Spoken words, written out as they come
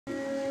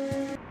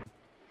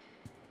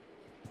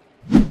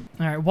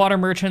All right, water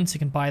merchants, you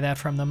can buy that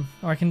from them.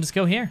 Or I can just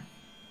go here,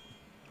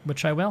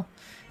 which I will.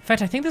 In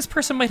fact, I think this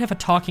person might have a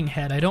talking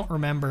head. I don't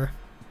remember.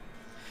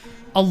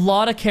 A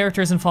lot of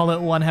characters in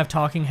Fallout 1 have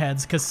talking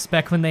heads, because it's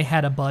back when they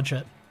had a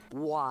budget.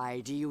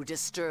 Why do you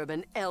disturb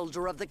an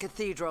elder of the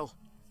cathedral?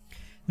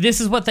 This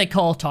is what they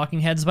call talking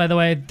heads, by the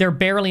way. There are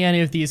barely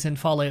any of these in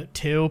Fallout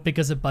 2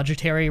 because of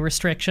budgetary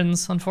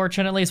restrictions,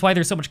 unfortunately. It's why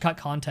there's so much cut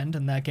content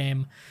in that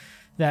game.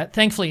 That,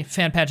 thankfully,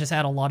 fan patches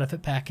add a lot of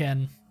it back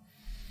in.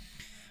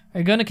 Are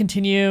you going to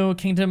continue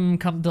Kingdom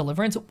Come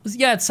Deliverance?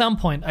 Yeah, at some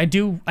point. I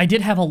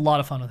did have a lot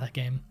of fun with that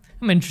game.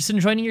 I'm interested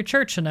in joining your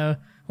church and I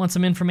want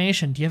some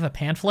information. Do you have a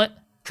pamphlet?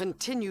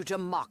 Continue to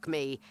mock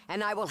me,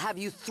 and I will have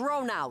you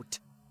thrown out.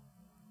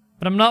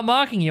 But I'm not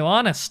mocking you,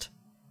 honest.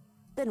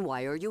 Then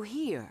why are you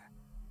here?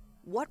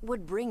 What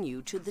would bring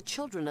you to the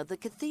children of the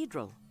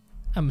cathedral?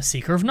 I'm a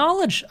seeker of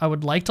knowledge. I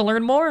would like to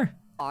learn more.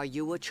 Are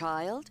you a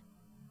child?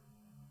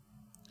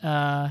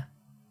 Am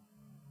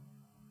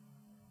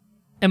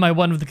I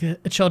one of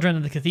the children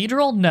of the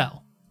cathedral?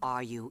 No.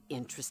 Are you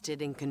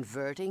interested in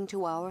converting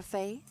to our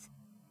faith?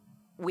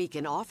 We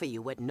can offer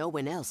you what no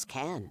one else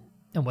can.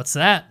 And what's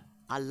that?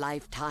 A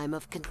lifetime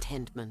of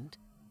contentment,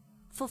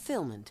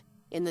 fulfillment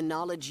in the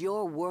knowledge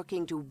you're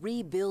working to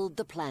rebuild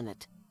the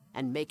planet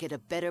and make it a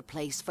better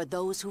place for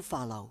those who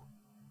follow.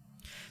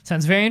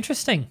 Sounds very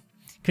interesting.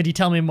 Could you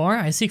tell me more?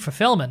 I seek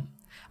fulfillment.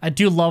 I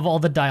do love all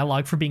the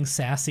dialogue for being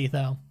sassy,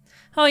 though.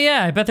 Oh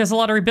yeah, I bet there's a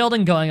lot of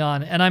rebuilding going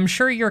on, and I'm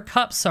sure your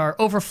cups are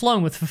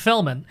overflowing with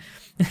fulfillment.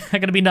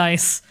 I'm gonna be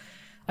nice.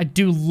 I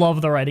do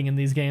love the writing in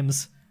these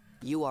games.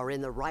 You are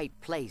in the right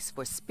place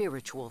for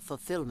spiritual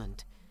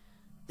fulfillment.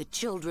 The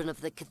children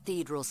of the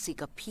cathedral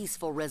seek a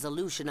peaceful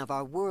resolution of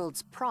our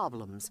world's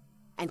problems,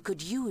 and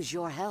could use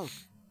your help.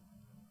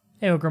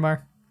 Hey,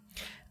 Ogrimmar.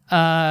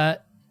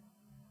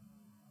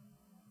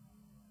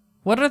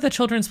 What are the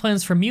children's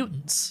plans for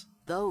mutants?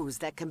 Those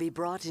that can be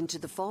brought into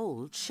the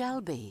fold shall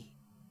be.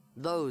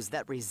 Those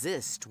that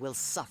resist will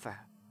suffer.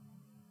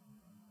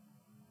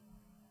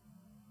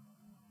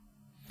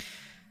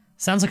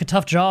 Sounds like a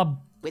tough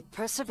job. With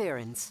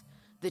perseverance,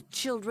 the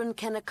children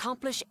can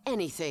accomplish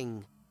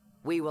anything.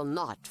 We will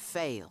not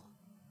fail.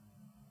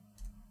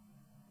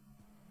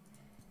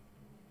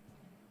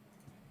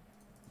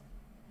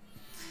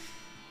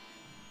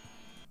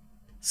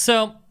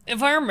 So,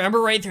 if I remember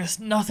right, there's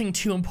nothing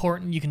too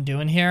important you can do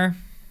in here.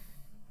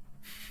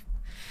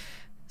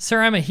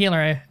 Sir, I'm a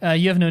healer.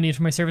 You have no need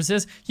for my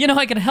services. You know,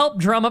 I can help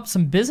drum up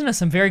some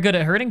business. I'm very good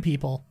at hurting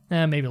people.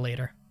 Maybe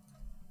later.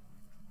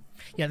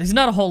 Yeah, there's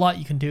not a whole lot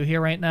you can do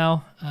here right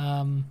now.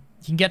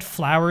 You can get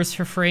flowers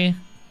for free.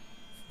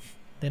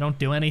 They don't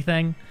do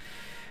anything.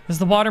 There's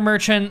the water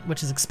merchant,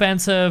 which is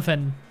expensive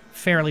and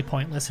fairly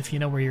pointless if you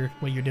know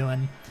what you're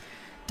doing.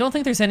 Don't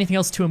think there's anything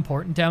else too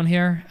important down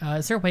here.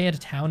 Is there a way out of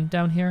town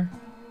down here?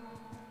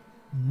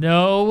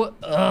 No.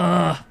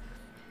 Ugh.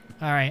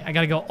 All right, I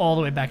gotta go all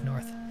the way back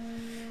north.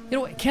 You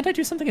know what? Can't I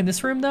do something in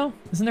this room though?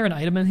 Isn't there an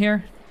item in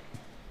here?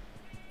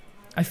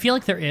 I feel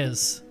like there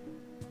is.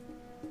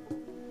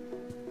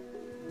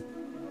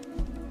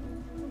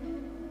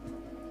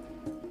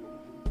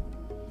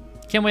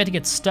 Can't wait to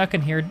get stuck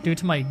in here due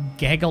to my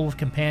gaggle of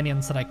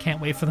companions that I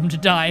can't wait for them to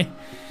die.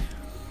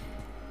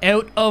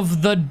 Out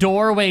of the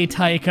doorway,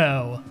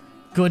 Tycho.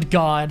 Good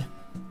God.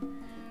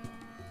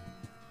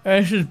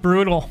 This is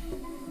brutal.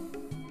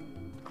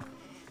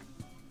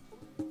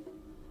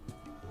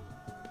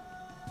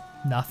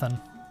 Nothing.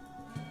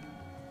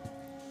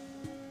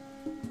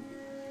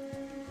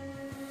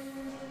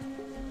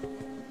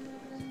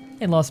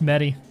 Hey, Lost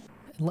Medi.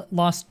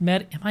 Lost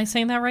Med. Am I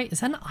saying that right? Is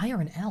that an I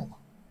or an L?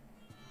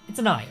 It's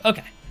an I.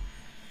 Okay.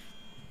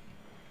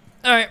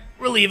 All right,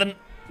 we're leaving.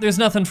 There's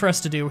nothing for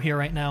us to do here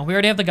right now. We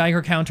already have the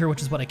Geiger counter,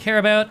 which is what I care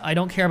about. I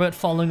don't care about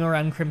following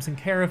around Crimson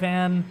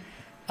Caravan.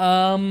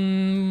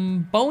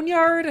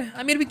 Boneyard?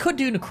 I mean, we could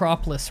do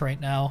Necropolis right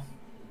now.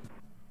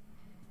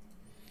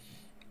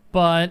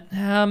 But,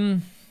 I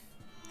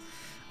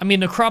mean,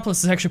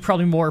 Necropolis is actually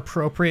probably more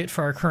appropriate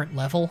for our current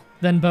level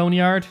than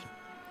Boneyard.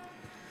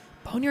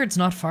 Boneyard's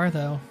not far,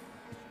 though.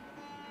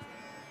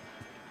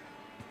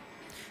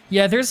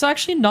 Yeah, there's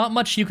actually not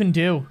much you can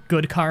do,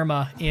 good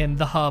karma, in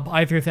the hub,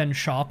 other than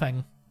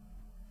shopping.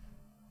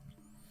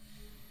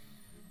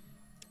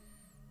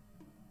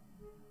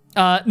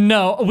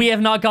 No, we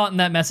have not gotten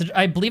that message.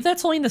 I believe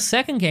that's only in the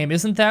second game.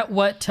 Isn't that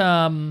what,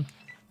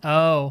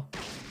 oh,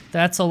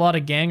 that's a lot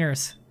of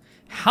gangers.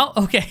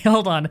 Okay,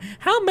 hold on.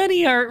 How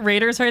many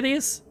raiders are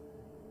these?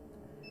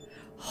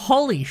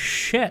 Holy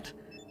shit.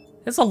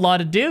 That's a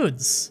lot of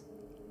dudes.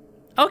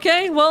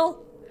 Okay,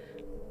 well,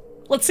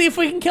 let's see if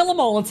we can kill them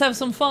all. Let's have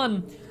some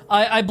fun.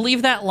 I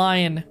believe that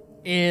lion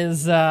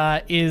is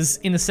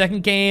in the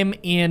second game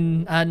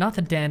in, not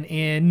the den,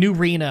 in New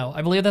Reno.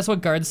 I believe that's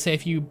what guards say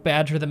if you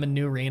badger them in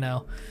New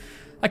Reno.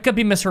 I could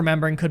be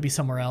misremembering, could be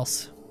somewhere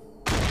else.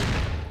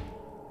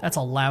 That's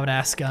a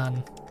loud-ass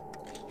gun.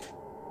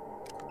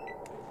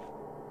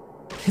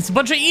 It's a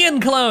bunch of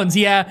Ian clones,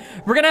 yeah.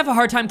 We're gonna have a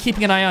hard time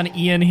keeping an eye on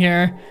Ian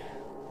here.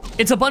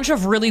 It's a bunch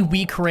of really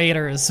weak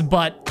raiders,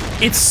 but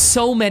It's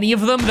so many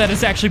of them that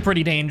it's actually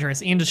pretty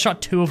dangerous. Ian just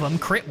shot 2 of them,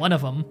 crit 1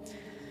 of them.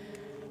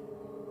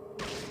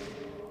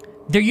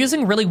 They're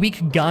using really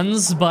weak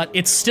guns, but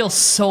it's still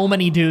so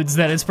many dudes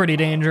that it's pretty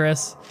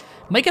dangerous.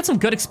 Might get some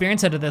good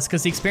experience out of this,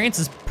 because the experience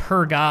is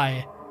per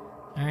guy.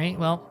 Alright,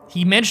 well,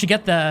 he managed to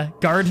get the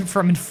guard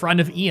from in front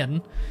of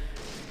Ian.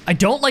 I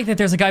don't like that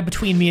there's a guy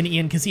between me and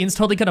Ian, because Ian's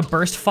totally gonna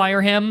burst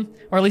fire him,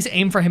 or at least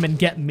aim for him and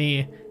get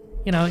me.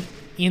 You know,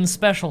 Ian's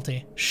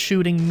specialty,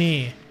 shooting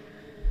me.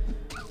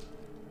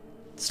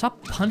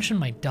 Stop punching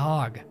my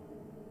dog.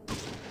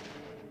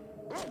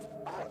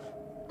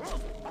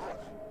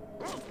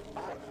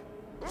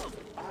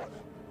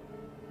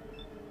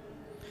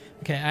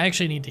 Okay, I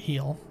actually need to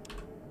heal.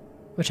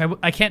 Which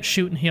I can't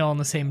shoot and heal on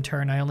the same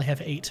turn. I only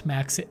have 8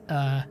 max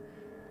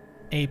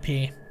AP.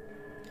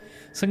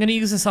 So I'm gonna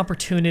use this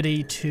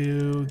opportunity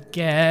to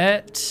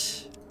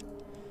get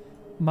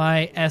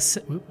my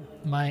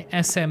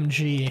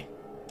SMG.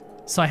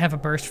 So I have a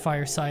burst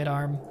fire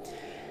sidearm.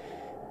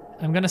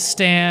 I'm gonna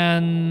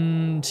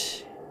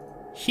stand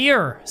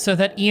here so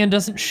that Ian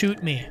doesn't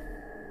shoot me.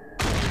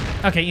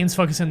 Okay, Ian's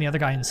focusing on the other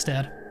guy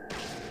instead.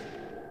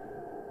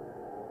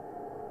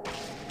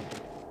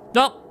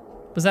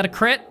 Nope. Was that a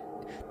crit?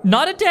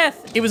 Not a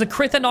death. It was a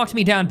crit that knocked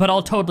me down, but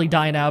I'll totally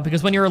die now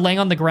because when you're laying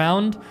on the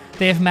ground,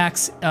 they have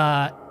max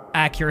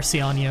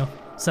accuracy on you.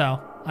 So,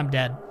 I'm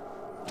dead.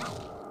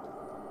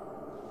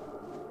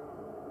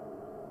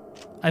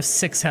 I have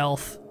 6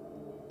 health.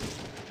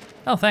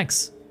 Oh,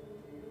 thanks.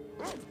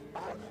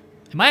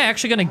 Am I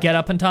actually gonna get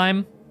up in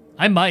time?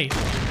 I might.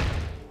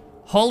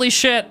 Holy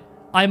shit.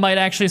 I might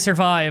actually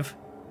survive.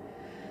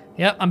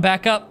 Yep, I'm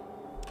back up.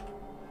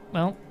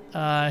 Well,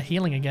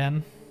 healing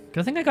again.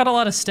 Good thing I got a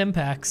lot of stim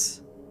packs.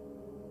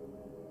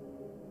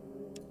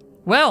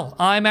 Well,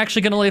 I'm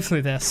actually gonna live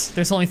through this.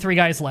 There's only 3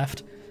 guys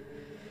left.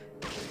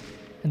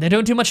 And they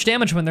don't do much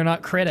damage when they're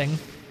not critting.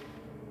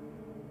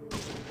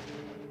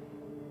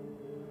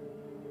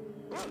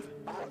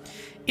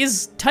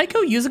 Is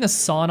Tycho using a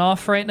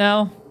sawn-off right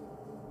now?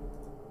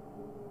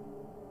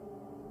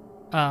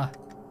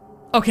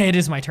 Okay, it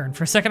is my turn.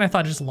 For a second, I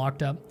thought it just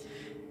locked up.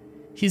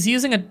 He's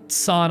using a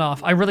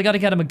sawn-off. I really gotta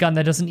get him a gun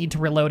that doesn't need to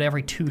reload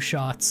every 2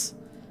 shots.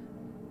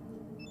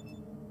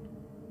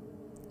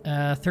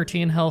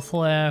 13 health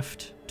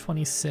left,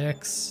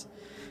 26,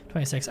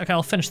 26. Okay,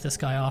 I'll finish this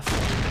guy off.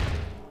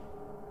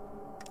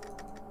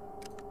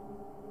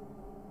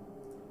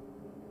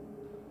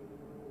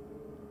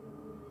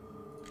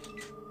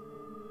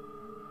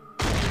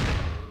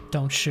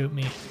 Don't shoot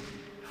me.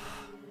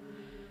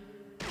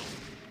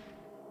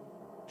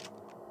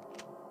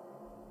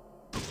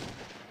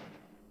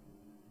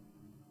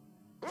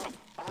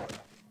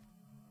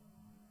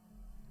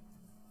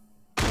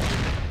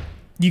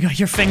 You got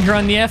your finger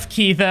on the F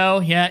key, though.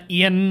 Yeah,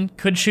 Ian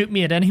could shoot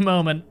me at any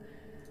moment.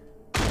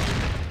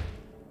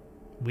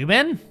 We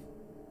win.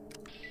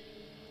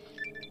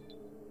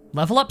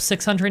 Level up,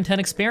 610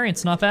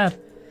 experience, not bad.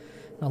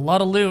 A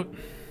lot of loot.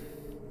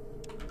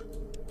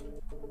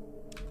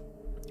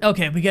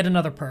 Okay, we get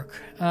another perk.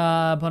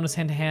 Bonus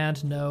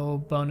hand-to-hand,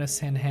 no. Bonus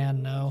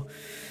hand-to-hand, no.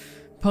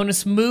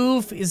 Bonus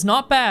move is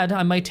not bad.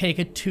 I might take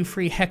it. 2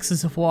 free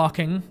hexes of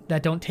walking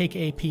that don't take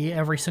AP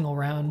every single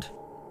round.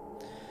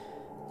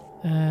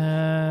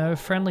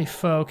 Friendly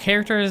foe.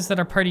 Characters that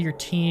are part of your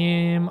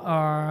team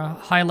are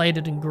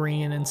highlighted in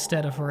green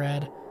instead of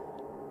red.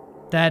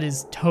 That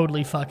is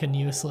totally fucking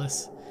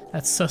useless.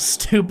 That's so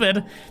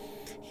stupid.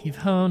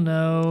 Heave-ho,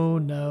 no,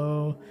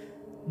 no,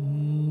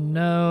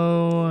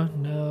 no,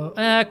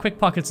 no. Quick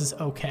pockets is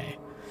okay.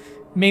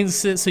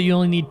 Means so you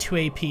only need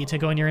 2 AP to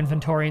go in your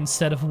inventory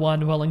instead of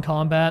 1 while in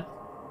combat.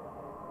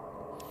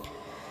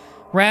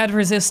 Rad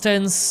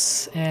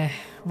resistance,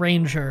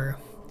 Ranger.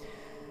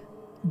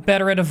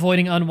 Better at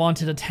avoiding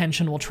unwanted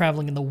attention while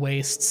traveling in the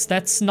wastes.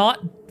 That's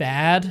not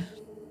bad.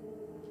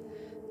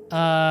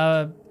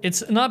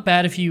 It's not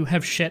bad if you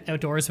have shit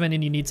outdoorsman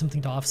and you need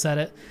something to offset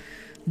it.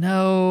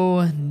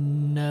 No,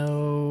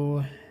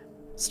 no.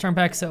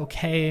 Stormback's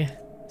okay.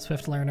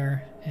 Swift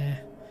learner,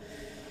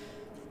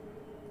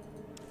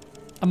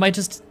 I might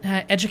just,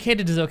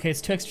 educated is okay. It's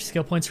 2 extra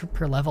skill points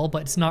per level,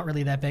 but it's not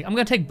really that big. I'm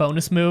gonna take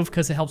bonus move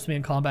because it helps me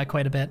in combat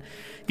quite a bit.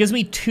 Gives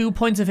me 2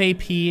 points of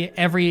AP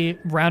every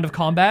round of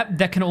combat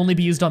that can only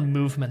be used on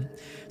movement.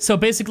 So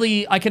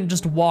basically, I can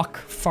just walk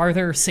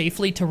farther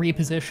safely to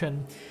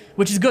reposition,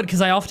 which is good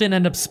because I often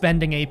end up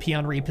spending AP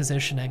on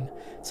repositioning.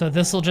 So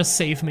this will just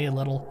save me a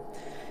little.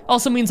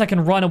 Also means I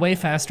can run away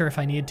faster if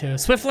I need to.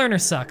 Swift learner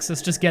sucks.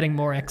 It's just getting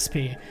more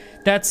XP.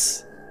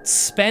 That's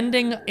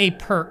spending a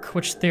perk,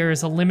 which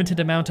there's a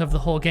limited amount of the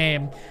whole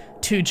game,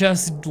 to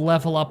just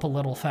level up a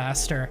little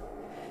faster.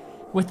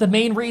 With the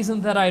main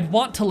reason that I'd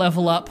want to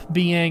level up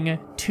being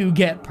to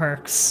get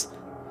perks.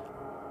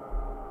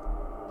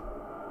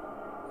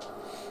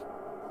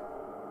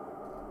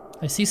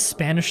 I see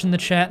Spanish in the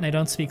chat and I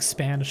don't speak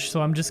Spanish,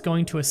 so I'm just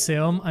going to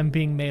assume I'm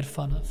being made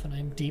fun of and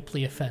I'm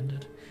deeply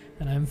offended.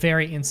 And I'm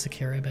very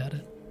insecure about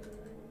it.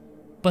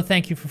 But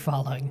thank you for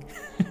following.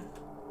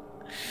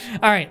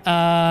 All right,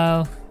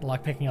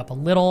 luck picking up a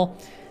little.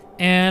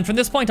 And from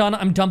this point on,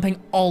 I'm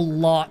dumping a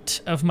lot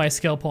of my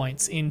skill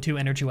points into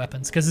energy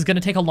weapons because it's going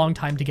to take a long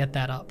time to get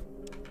that up.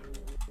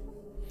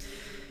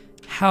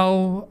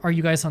 How are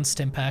you guys on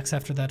stim packs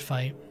after that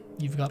fight?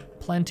 You've got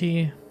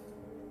plenty.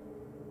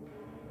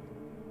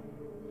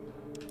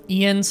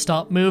 Ian,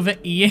 stop moving.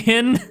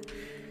 Ian.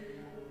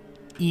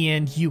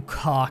 Ian, you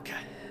cock.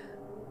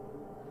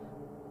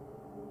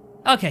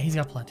 Okay, he's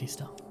got plenty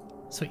still.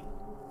 Sweet.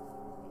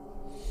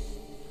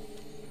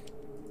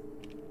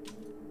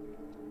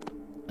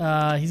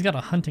 He's got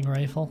a hunting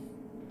rifle.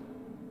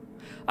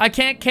 I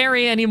can't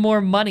carry any more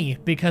money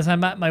because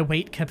I'm at my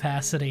weight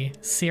capacity.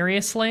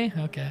 Seriously?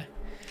 Okay.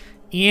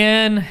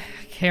 Ian,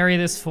 carry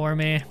this for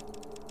me.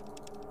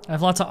 I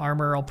have lots of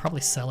armor. I'll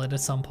probably sell it at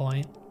some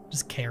point.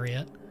 Just carry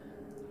it.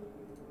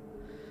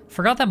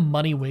 Forgot that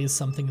money weighs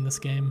something in this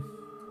game.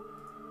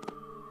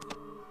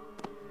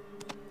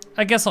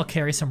 I guess I'll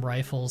carry some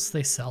rifles.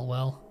 They sell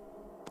well.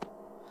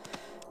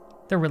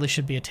 There really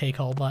should be a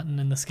take-all button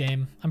in this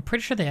game. I'm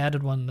pretty sure they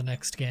added one in the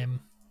next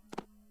game.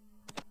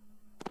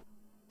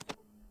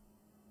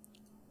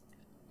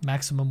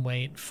 Maximum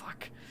weight.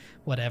 Fuck.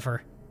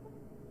 Whatever.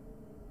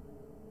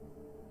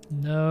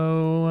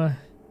 No.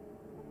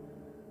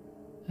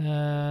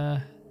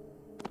 Here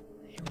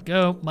we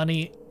go.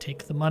 Money.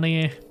 Take the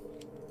money.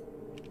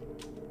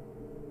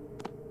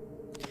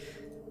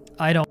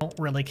 I don't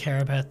really care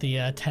about the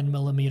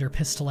 10mm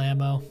pistol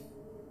ammo.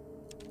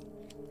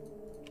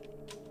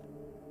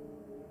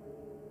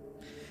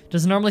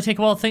 Does it normally take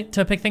a while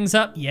to pick things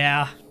up?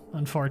 Yeah,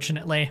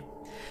 unfortunately.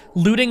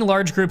 Looting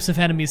large groups of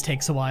enemies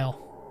takes a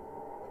while.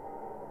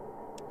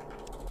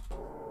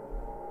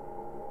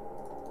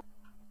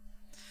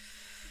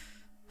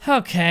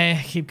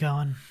 Okay, keep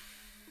going.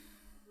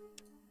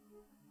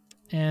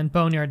 And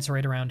Boneyard's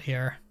right around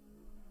here.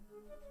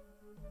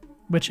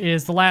 Which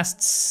is the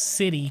last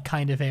city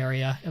kind of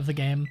area of the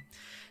game.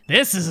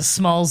 This is a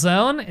small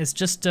zone. It's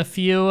just a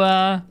few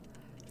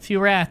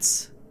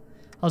rats.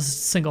 I'll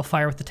just single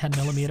fire with the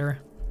 10mm.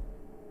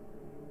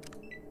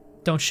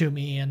 Don't shoot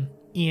me, Ian.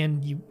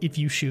 Ian, if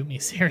you shoot me,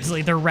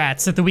 seriously, they're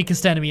rats. They're the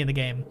weakest enemy in the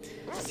game.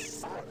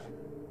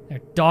 Their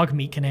dog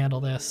meat can handle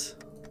this.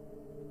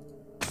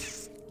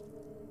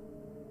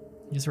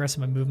 Use the rest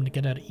of my movement to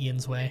get out of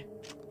Ian's way.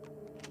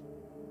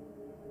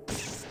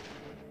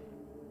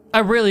 I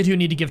really do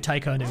need to give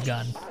Tycho a new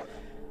gun.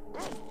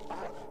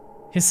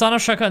 His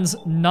sawed-off shotgun's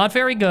not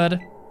very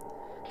good,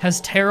 has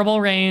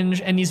terrible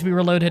range, and needs to be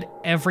reloaded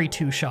every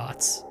 2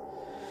 shots.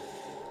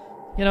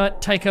 You know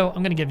what, Tycho,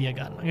 I'm gonna give you a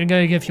gun. I'm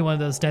gonna give you one of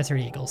those Desert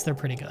Eagles. They're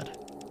pretty good.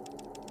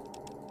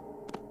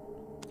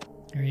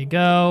 There you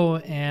go,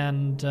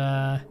 and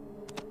ooh,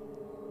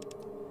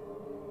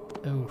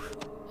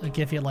 I'll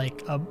give you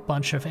like a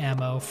bunch of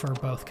ammo for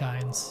both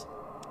kinds.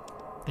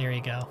 There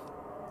you go.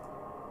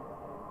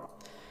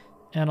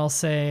 And I'll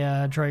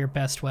say, draw your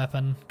best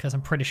weapon, because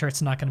I'm pretty sure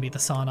it's not going to be the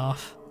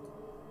sawn-off.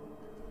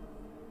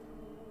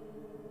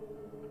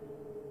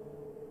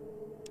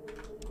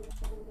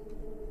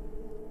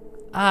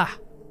 Ah,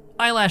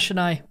 eyelash and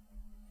eye.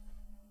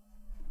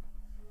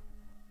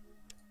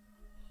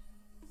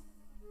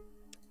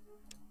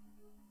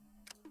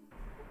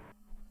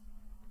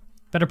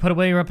 Better put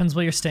away your weapons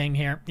while you're staying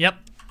here. Yep,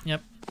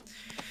 yep.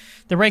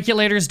 The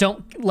regulators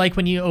don't like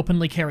when you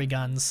openly carry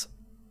guns.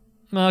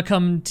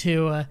 Welcome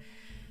to,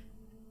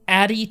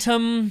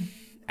 Additum.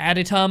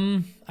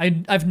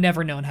 I've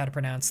never known how to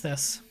pronounce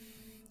this.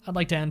 I'd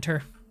like to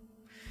enter.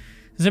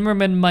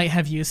 Zimmerman might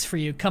have use for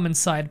you. Come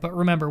inside, but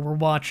remember, we're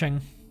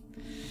watching.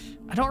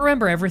 I don't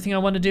remember everything I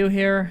want to do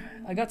here.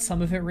 I got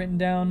some of it written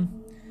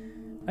down.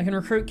 I can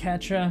recruit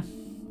Katja.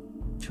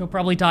 She'll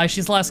probably die.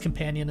 She's the last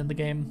companion in the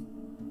game.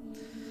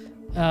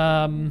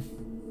 I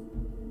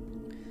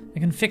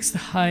can fix the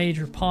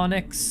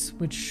hydroponics,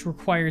 which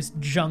requires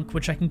junk,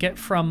 which I can get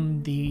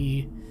from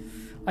the...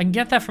 I can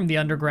get that from the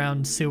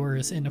underground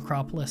sewers in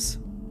Necropolis.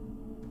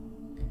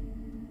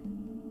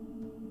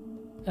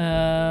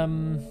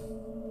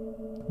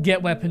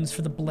 Get weapons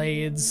for the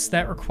blades.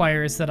 That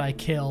requires that I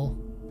kill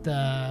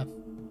the...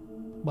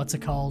 What's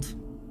it called?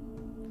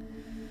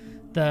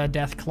 The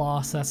Death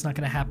Claw, so that's not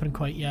going to happen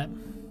quite yet.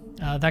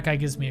 That guy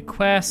gives me a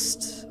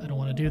quest. I don't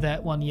want to do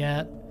that one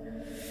yet.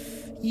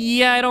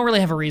 Yeah, I don't really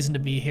have a reason to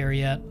be here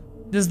yet.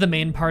 This is the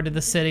main part of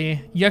the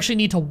city. You actually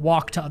need to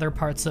walk to other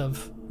parts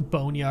of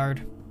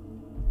Boneyard.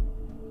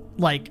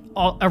 Like,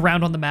 all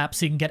around on the map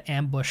so you can get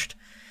ambushed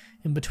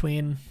in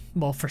between.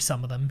 Well, for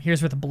some of them.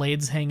 Here's where the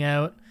blades hang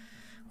out,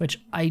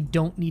 which I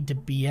don't need to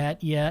be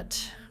at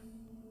yet.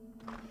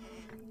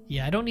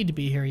 Yeah, I don't need to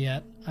be here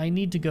yet. I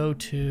need to go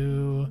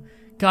to...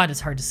 God,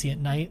 it's hard to see at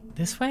night.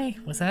 This way?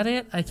 Was that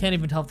it? I can't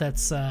even tell if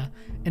that's an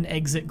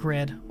exit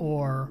grid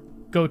or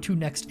go to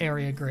next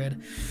area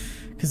grid.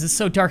 Because it's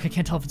so dark I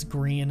can't tell if it's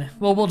green.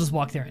 Well, we'll just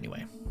walk there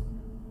anyway.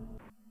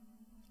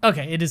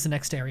 Okay, it is the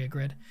next area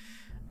grid.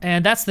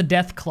 And that's the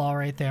Death Claw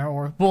right there.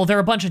 Or, well, there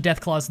are a bunch of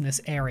Death Claws in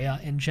this area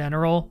in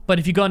general. But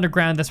if you go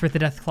underground, that's where the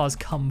Death Claws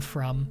come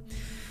from.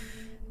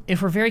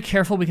 If we're very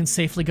careful, we can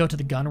safely go to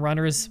the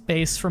Gunrunners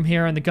base from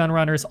here. And the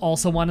Gunrunners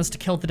also want us to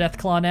kill the Death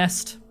Claw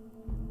nest.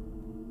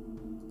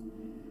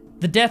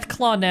 The Death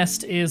Claw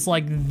Nest is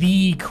like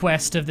the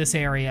quest of this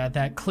area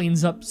that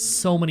cleans up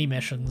so many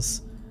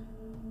missions.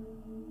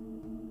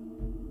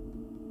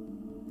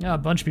 Yeah, a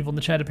bunch of people in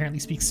the chat apparently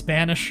speak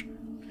Spanish.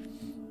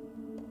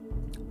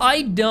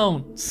 I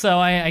don't, so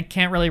I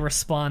can't really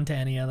respond to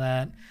any of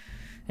that.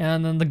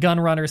 And then the gun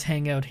runners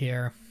hang out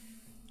here.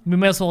 We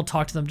might as well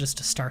talk to them just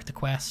to start the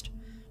quest.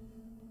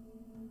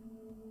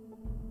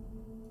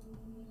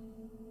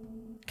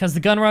 Because the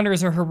gun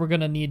runners are who we're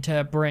gonna need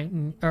to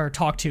bring, or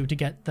talk to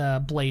get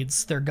the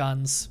blades, their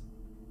guns.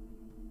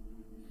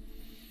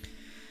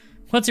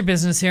 What's your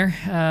business here?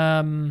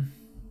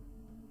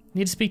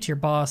 Need to speak to your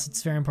boss,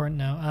 it's very important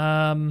now.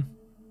 I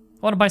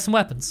want to buy some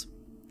weapons.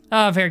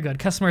 Ah, very good.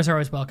 Customers are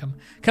always welcome.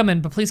 Come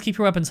in, but please keep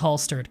your weapons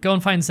holstered. Go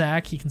and find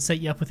Zach. He can set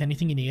you up with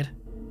anything you need.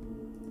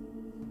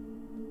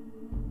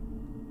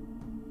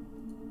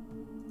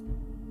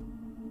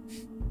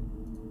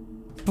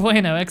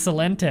 Bueno,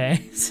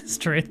 excelente, says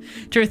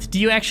Truth. Truth, do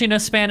you actually know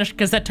Spanish?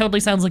 Because that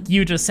totally sounds like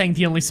you just saying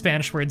the only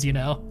Spanish words you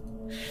know.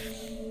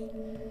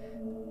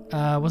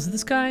 Was it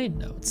this guy?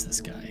 No, it's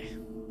this guy.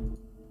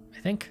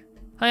 I think.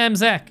 Hi, I'm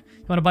Zach.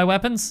 You want to buy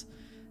weapons?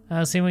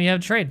 See what you have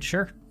to trade,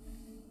 sure.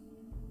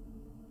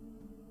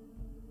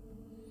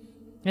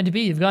 And to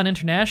be, you've gone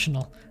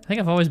international. I think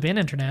I've always been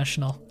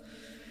international.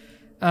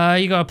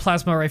 You got a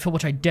plasma rifle,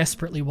 which I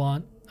desperately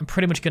want. I'm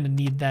pretty much gonna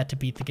need that to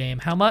beat the game.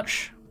 How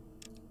much?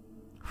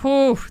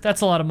 Whew,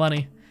 that's a lot of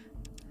money.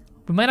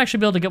 We might actually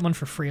be able to get one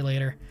for free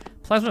later.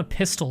 Plasma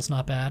pistol's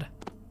not bad.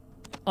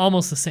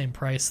 Almost the same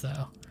price,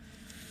 though.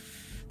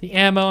 The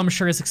ammo, I'm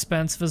sure, is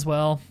expensive as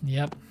well.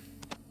 Yep.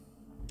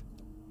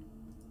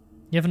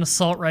 You have an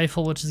assault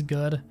rifle, which is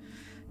good.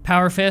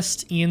 Power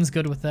fist, Ian's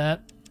good with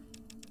that.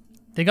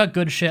 They got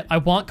good shit. I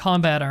want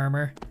combat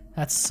armor.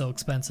 That's so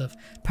expensive.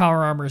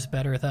 Power armor is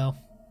better, though.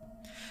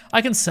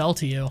 I can sell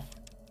to you.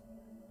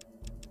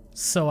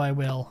 So I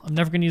will. I'm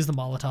never gonna use the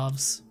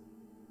Molotovs.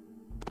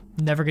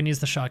 Never gonna use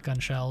the shotgun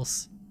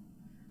shells.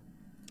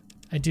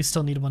 I do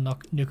still need one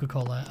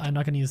Nuka-Cola. I'm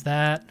not gonna use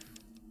that.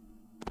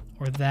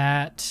 Or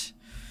that.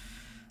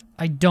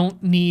 I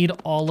don't need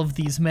all of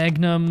these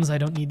magnums. I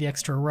don't need the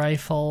extra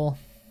rifle.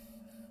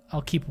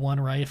 I'll keep one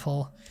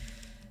rifle.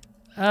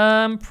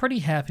 I'm pretty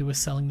happy with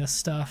selling this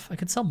stuff. I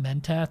could sell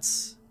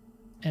Mentats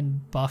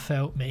and buff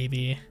out,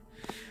 maybe.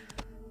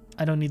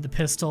 I don't need the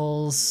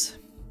pistols.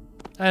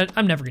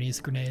 I'm never gonna use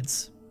the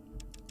grenades.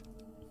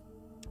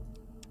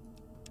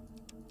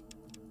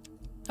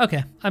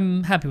 Okay,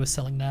 I'm happy with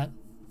selling that.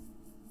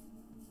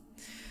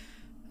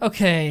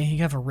 Okay, you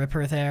have a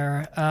Ripper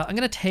there. I'm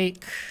gonna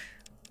take...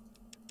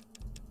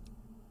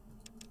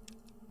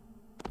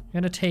 that's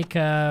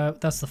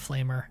the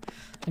Flamer.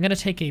 I'm gonna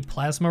take a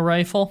plasma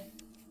rifle.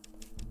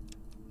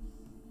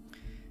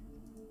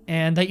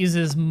 And that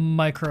uses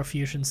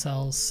microfusion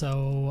cells,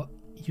 so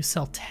you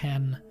sell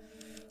 10.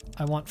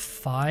 I want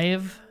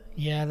 5.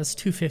 Yeah, that's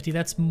 250.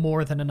 That's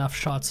more than enough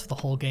shots for the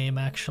whole game,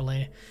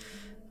 actually.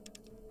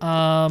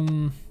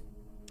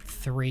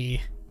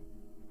 3.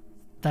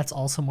 That's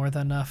also more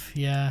than enough.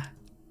 Yeah,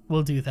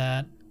 we'll do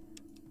that.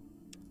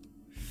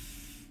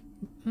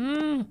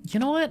 You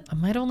know what? I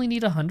might only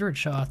need 100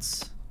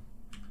 shots.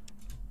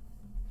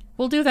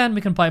 We'll do that and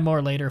we can buy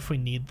more later if we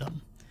need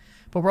them.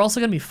 But we're also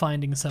going to be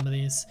finding some of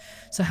these.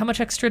 So how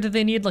much extra do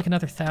they need? Like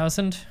another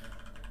 1,000?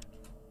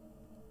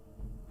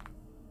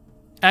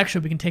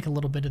 Actually, we can take a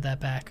little bit of that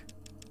back.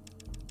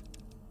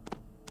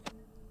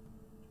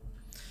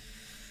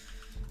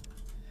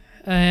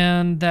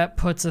 And that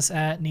puts us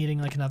at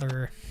needing like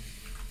another...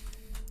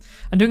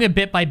 I'm doing it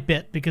bit by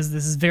bit because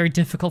this is very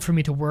difficult for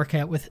me to work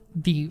out with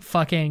the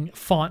fucking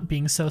font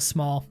being so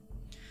small.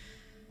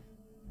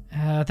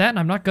 That and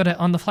I'm not good at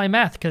on-the-fly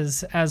math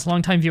because, as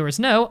longtime viewers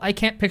know, I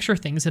can't picture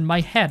things in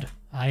my head.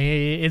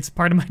 It's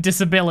part of my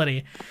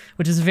disability,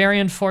 which is very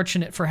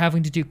unfortunate for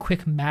having to do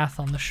quick math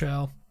on the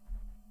show.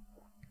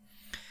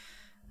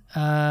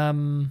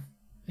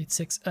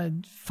 86,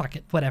 fuck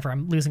it, whatever.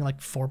 I'm losing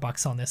like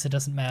 $4 on this. It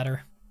doesn't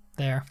matter.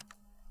 There.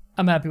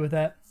 I'm happy with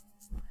that.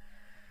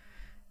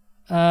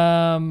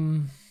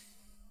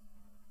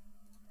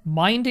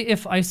 Mind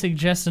if I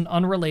suggest an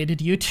unrelated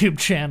YouTube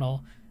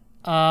channel?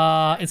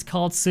 It's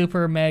called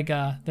Super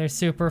Mega. They're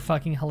super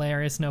fucking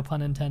hilarious, no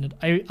pun intended.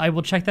 I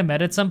will check them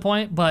out at some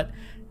point, but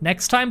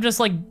next time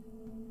just like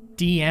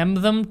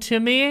DM them to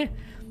me,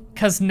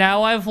 cause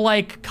now I've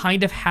like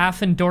kind of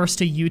half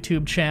endorsed a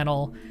YouTube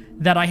channel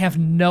that I have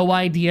no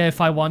idea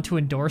if I want to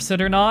endorse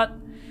it or not,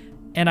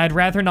 and I'd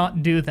rather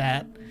not do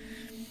that.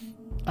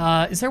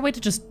 Is there a way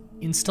to just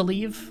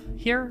insta-leave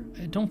here?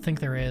 I don't think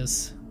there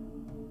is.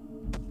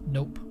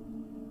 Nope.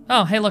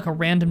 Oh, hey look, a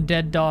random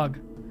dead dog.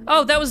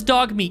 Oh, that was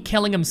dog meat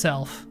killing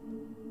himself.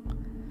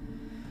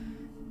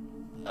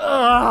 Oh,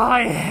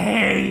 I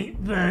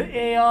hate the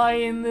AI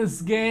in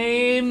this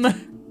game.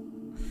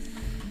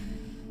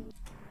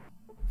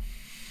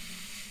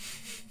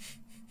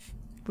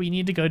 We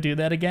need to go do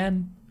that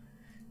again.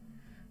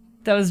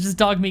 That was just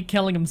dog meat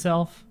killing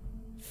himself.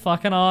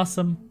 Fucking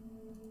awesome.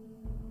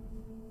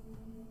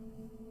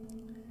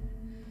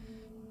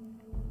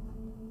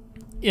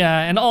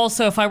 Yeah, and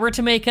also if I were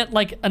to make it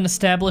like an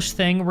established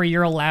thing where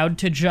you're allowed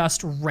to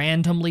just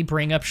randomly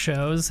bring up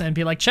shows and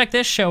be like, check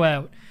this show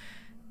out.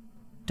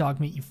 Dog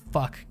meat, you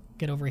fuck.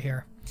 Get over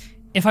here.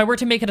 If I were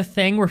to make it a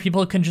thing where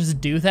people can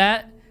just do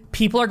that,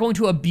 people are going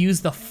to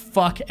abuse the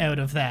fuck out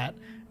of that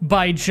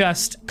by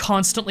just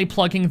constantly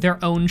plugging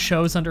their own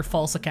shows under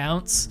false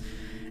accounts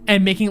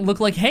and making it look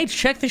like, hey,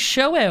 check this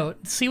show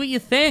out. See what you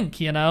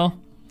think, you know?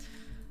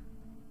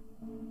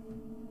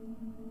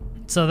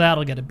 So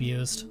that'll get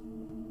abused.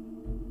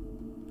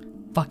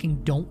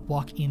 Fucking don't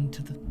walk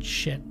into the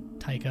shit,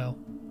 Tycho.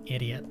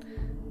 Idiot.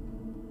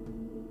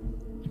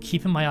 I'm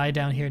keeping my eye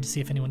down here to see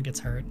if anyone gets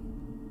hurt.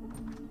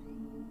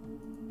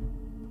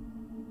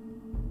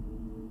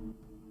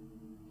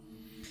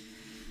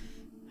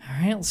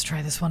 Alright, let's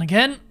try this one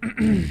again.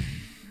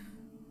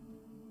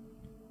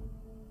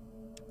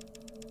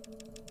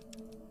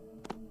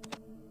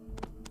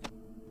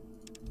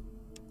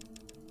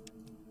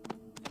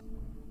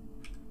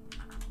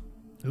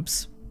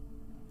 Oops.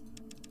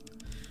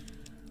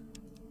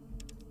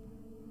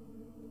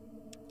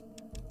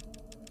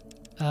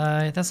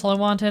 That's all I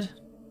wanted?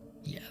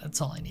 Yeah,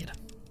 that's all I need.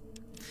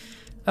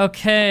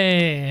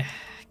 Okay.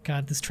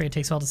 God, this trade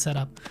takes a while to set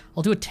up.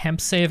 I'll do a temp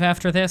save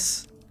after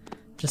this,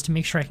 just to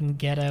make sure I can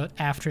get out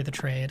after the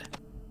trade.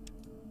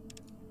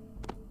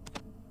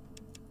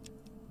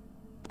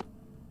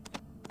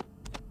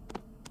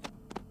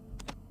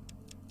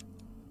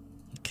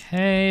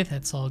 Okay,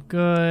 that's all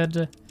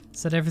good.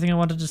 Is that everything I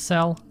wanted to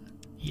sell?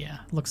 Yeah,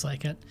 looks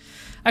like it.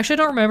 Actually, I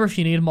don't remember if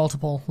you need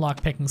multiple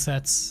lockpicking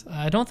sets.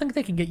 I don't think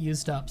they can get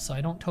used up, so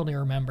I don't totally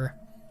remember.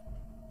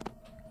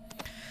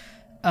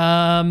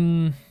 I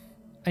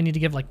need to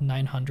give like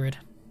 900.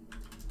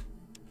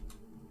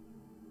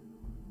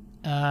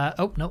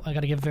 Oh, no, I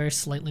gotta give very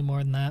slightly more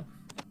than that.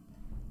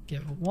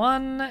 Give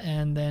 1,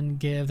 and then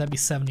give, that'd be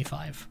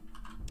 75.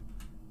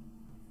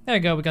 There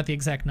you go, we got the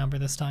exact number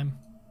this time.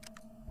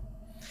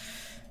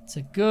 It's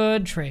a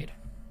good trade.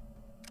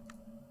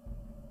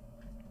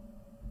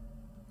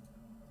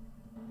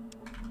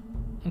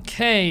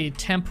 Okay,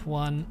 temp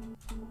 1.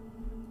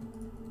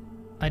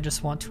 I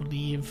just want to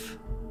leave.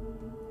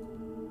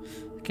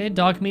 Okay,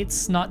 dog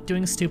meat's not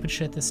doing stupid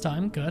shit this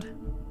time. Good.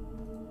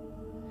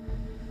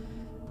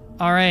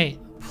 Alright,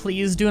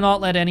 please do not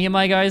let any of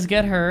my guys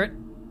get hurt.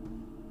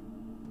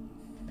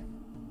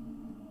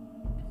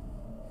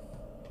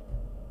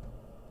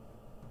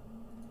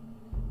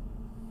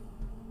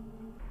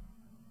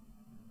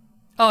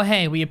 Oh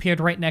hey, we appeared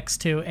right next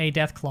to a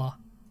Deathclaw.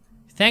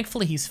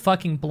 Thankfully he's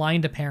fucking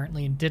blind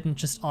apparently and didn't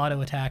just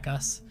auto-attack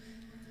us.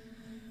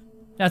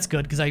 That's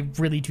good, because I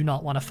really do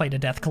not want to fight a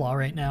Deathclaw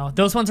right now.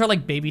 Those ones are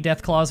like baby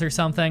Deathclaws or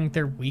something.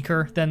 They're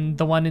weaker than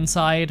the one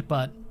inside,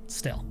 but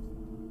still.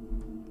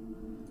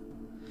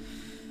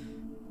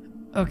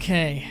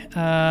 Okay,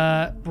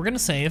 we're gonna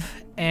save,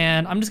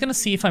 and I'm just gonna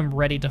see if I'm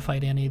ready to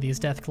fight any of these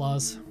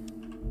Deathclaws.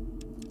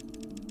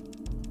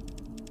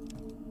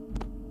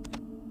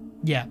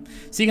 Yeah,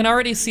 so you can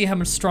already see how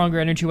much stronger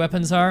energy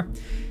weapons are.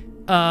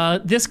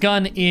 This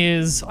gun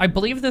is, I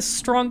believe, the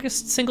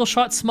strongest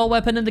single-shot small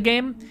weapon in the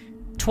game.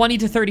 20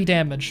 to 30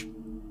 damage.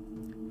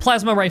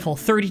 Plasma rifle,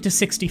 30 to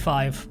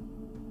 65.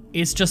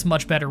 It's just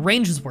much better.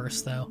 Range is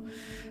worse, though.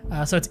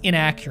 So it's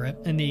inaccurate,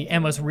 and the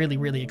ammo's really,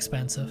 really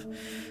expensive.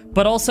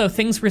 But also,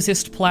 things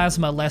resist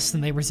plasma less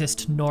than they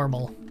resist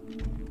normal.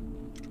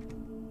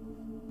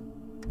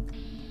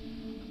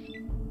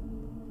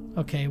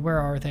 Okay, where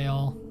are they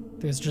all?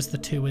 There's just the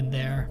 2 in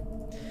there.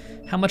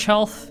 How much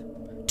health?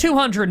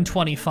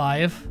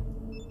 225.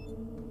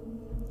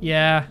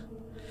 Yeah.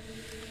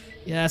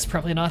 Yeah, that's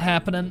probably not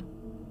happening.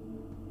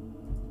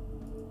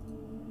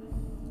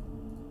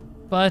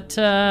 But,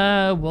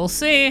 we'll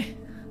see.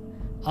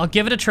 I'll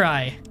give it a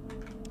try.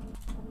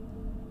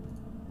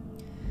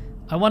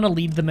 I want to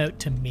lead them out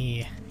to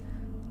me.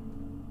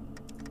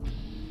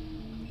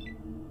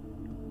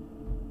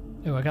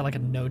 Oh, I got like a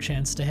no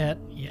chance to hit.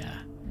 Yeah.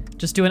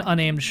 Just do an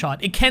unaimed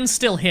shot. It can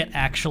still hit,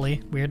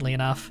 actually, weirdly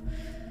enough.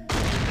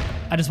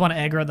 I just want to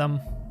aggro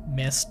them.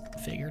 Missed.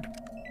 Figured.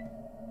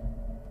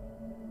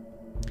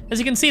 As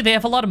you can see, they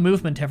have a lot of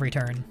movement every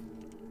turn.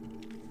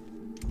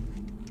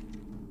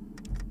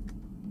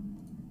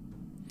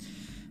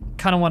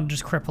 Kind of want to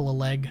just cripple a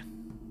leg.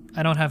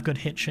 I don't have good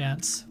hit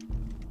chance.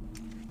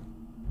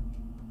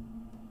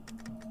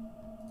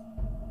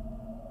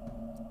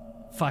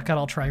 Fuck it,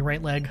 I'll try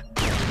right leg.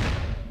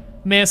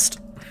 Missed.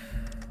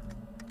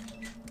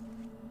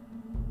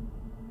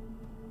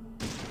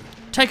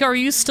 Taika, are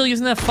you still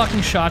using that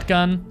fucking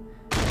shotgun?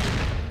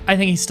 I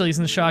think he's still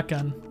using the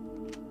shotgun.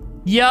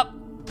 Yep.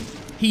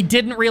 He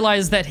didn't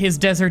realize that his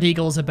Desert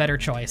Eagle is a better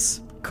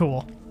choice.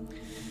 Cool.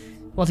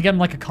 Well, to get him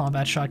like a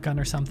combat shotgun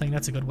or something,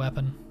 that's a good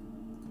weapon.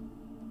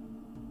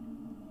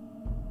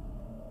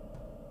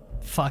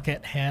 Fuck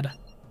it, head.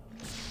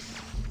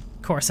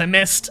 Of course I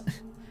missed.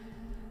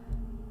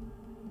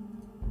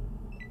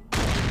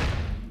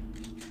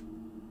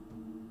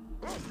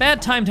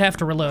 Bad time to have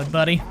to reload,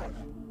 buddy.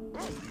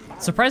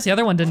 Surprised the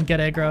other one didn't get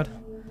aggroed.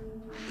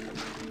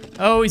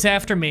 Oh, he's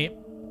after me.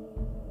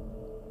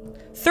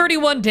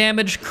 31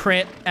 damage,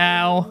 crit,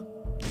 ow.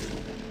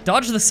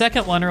 Dodge the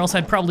second one or else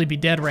I'd probably be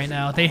dead right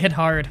now. They hit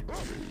hard.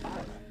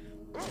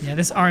 Yeah,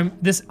 this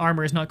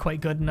armor is not quite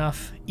good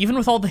enough. Even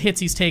with all the hits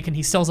he's taken,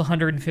 he still has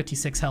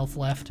 156 health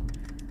left.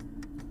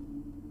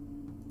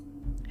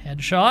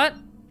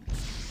 Headshot.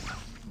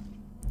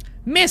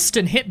 Missed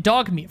and hit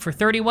dog meat for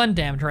 31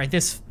 damage. Right,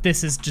 this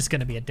is just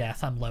gonna be a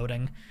death. I'm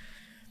loading.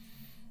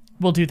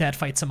 We'll do that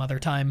fight some other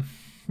time.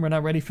 We're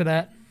not ready for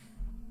that.